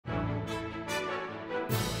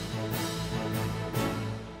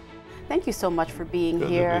Thank you so much for being Good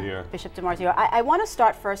here, to be here. Bishop DiMarzio. I want to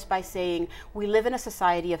start first by saying we live in a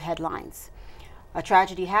society of headlines. A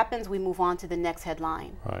tragedy happens, we move on to the next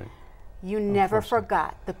headline. Right. You never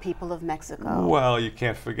forgot the people of Mexico. Well, you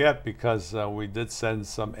can't forget, because we did send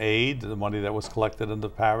some aid, the money that was collected in the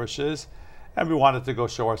parishes, and we wanted to go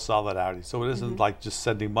show our solidarity. So it isn't like just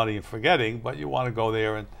sending money and forgetting, but you want to go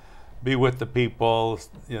there and be with the people,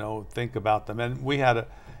 you know, think about them. And we had an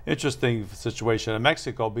interesting situation in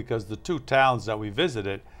Mexico, because the two towns that we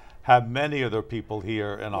visited have many of their people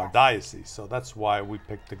here in our diocese. So that's why we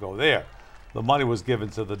picked to go there. The money was given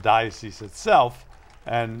to the diocese itself,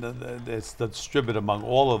 and it's distributed among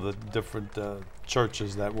all of the different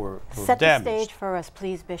churches that were Set damaged. the stage for us,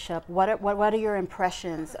 please, Bishop. What are your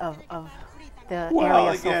impressions of the Well,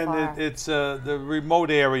 area so again, far? it's the remote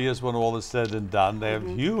areas, when all is said and done. They have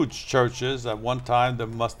huge churches. At one time, there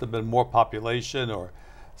must have been more population, or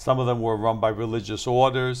some of them were run by religious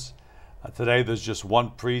orders. Today, there's just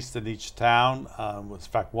one priest in each town. In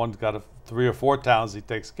fact, one's got 3 or 4 towns he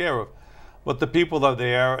takes care of. But the people that are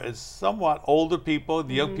there is somewhat older people.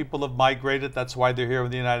 The young people have migrated. That's why they're here in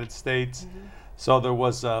the United States. So there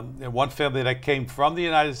was one family that came from the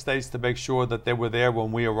United States to make sure that they were there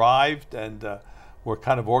when we arrived, and were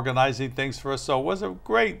kind of organizing things for us. So it was a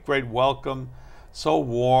great, great welcome. So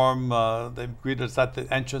warm. They greeted us at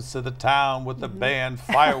the entrance to the town with the band,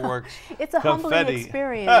 fireworks, It's a confetti. humbling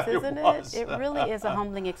experience, isn't was. it? It really is a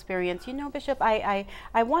humbling experience. You know, Bishop, I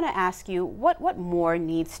want to ask you, what more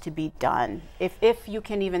needs to be done, if you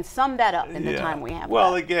can even sum that up in the time we have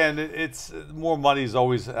Well, left? again, it's more money is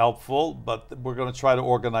always helpful, but we're going to try to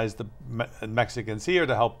organize the Mexicans here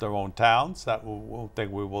to help their own towns. That we'll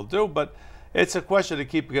think we will do, but it's a question of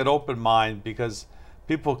keeping an open mind, because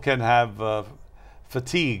people can have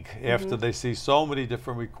fatigue after they see so many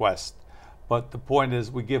different requests. But the point is,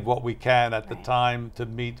 we give what we can at the time to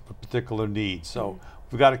meet a particular need. So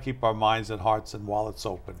we've got to keep our minds and hearts and wallets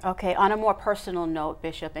open. Okay, on a more personal note,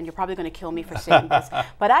 Bishop, and you're probably going to kill me for saying this,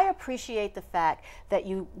 but I appreciate the fact that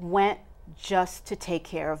you went just to take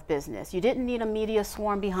care of business. You didn't need a media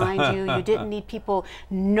swarm behind you. You didn't need people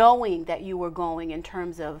knowing that you were going in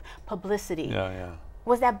terms of publicity. Yeah.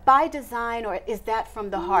 Was that by design, or is that from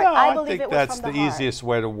the heart? No, I believe think it was that's from the heart. easiest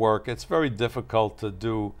way to work. It's very difficult to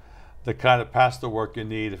do the kind of pastor work you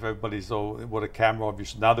need if everybody's with a camera of you.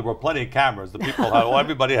 Now there were plenty of cameras. The people had, well,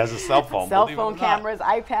 everybody has a cell phone. Cell believe it phone or not. cameras,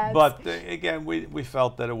 iPads. But again, we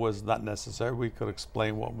felt that it was not necessary. We could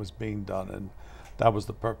explain what was being done, and that was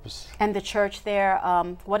the purpose. And the church there,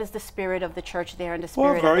 what is the spirit of the church there and the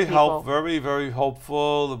spirit Well, of the people? very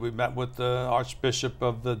hopeful. We met with the Archbishop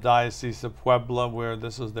of the Diocese of Puebla, where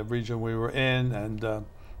this is the region we were in, and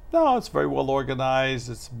no, it's very well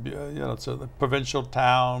organized. It's it's a provincial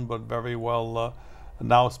town, but very well.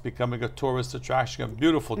 Now it's becoming a tourist attraction.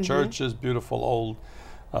 Beautiful churches, beautiful old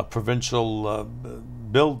provincial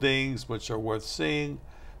buildings, which are worth seeing.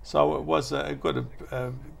 So it was a good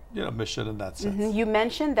mission in that sense. You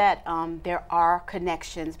mentioned that there are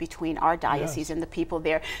connections between our diocese and the people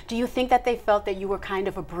there. Do you think that they felt that you were kind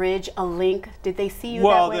of a bridge, a link? Did they see you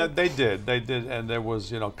that way? Well, they did, and there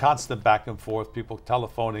was constant back and forth. People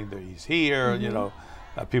telephoning that he's here,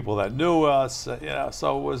 people that knew us,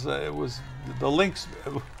 So it was the links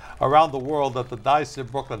around the world that the Diocese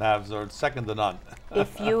of Brooklyn has are second to none.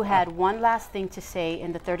 If you had one last thing to say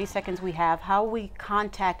in the 30 seconds we have, how we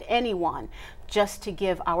contact anyone just to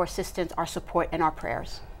give our assistance, our support, and our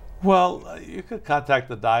prayers? Well, you could contact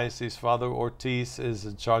the diocese. Father Ortiz is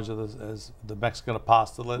in charge of the Mexican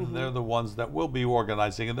Apostolate, and they're the ones that will be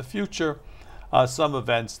organizing in the future some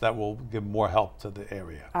events that will give more help to the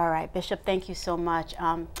area. All right, Bishop, thank you so much.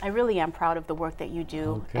 I really am proud of the work that you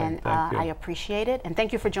do, and thank you. I appreciate it. And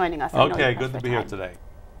thank you for joining us. Okay, good to be here today.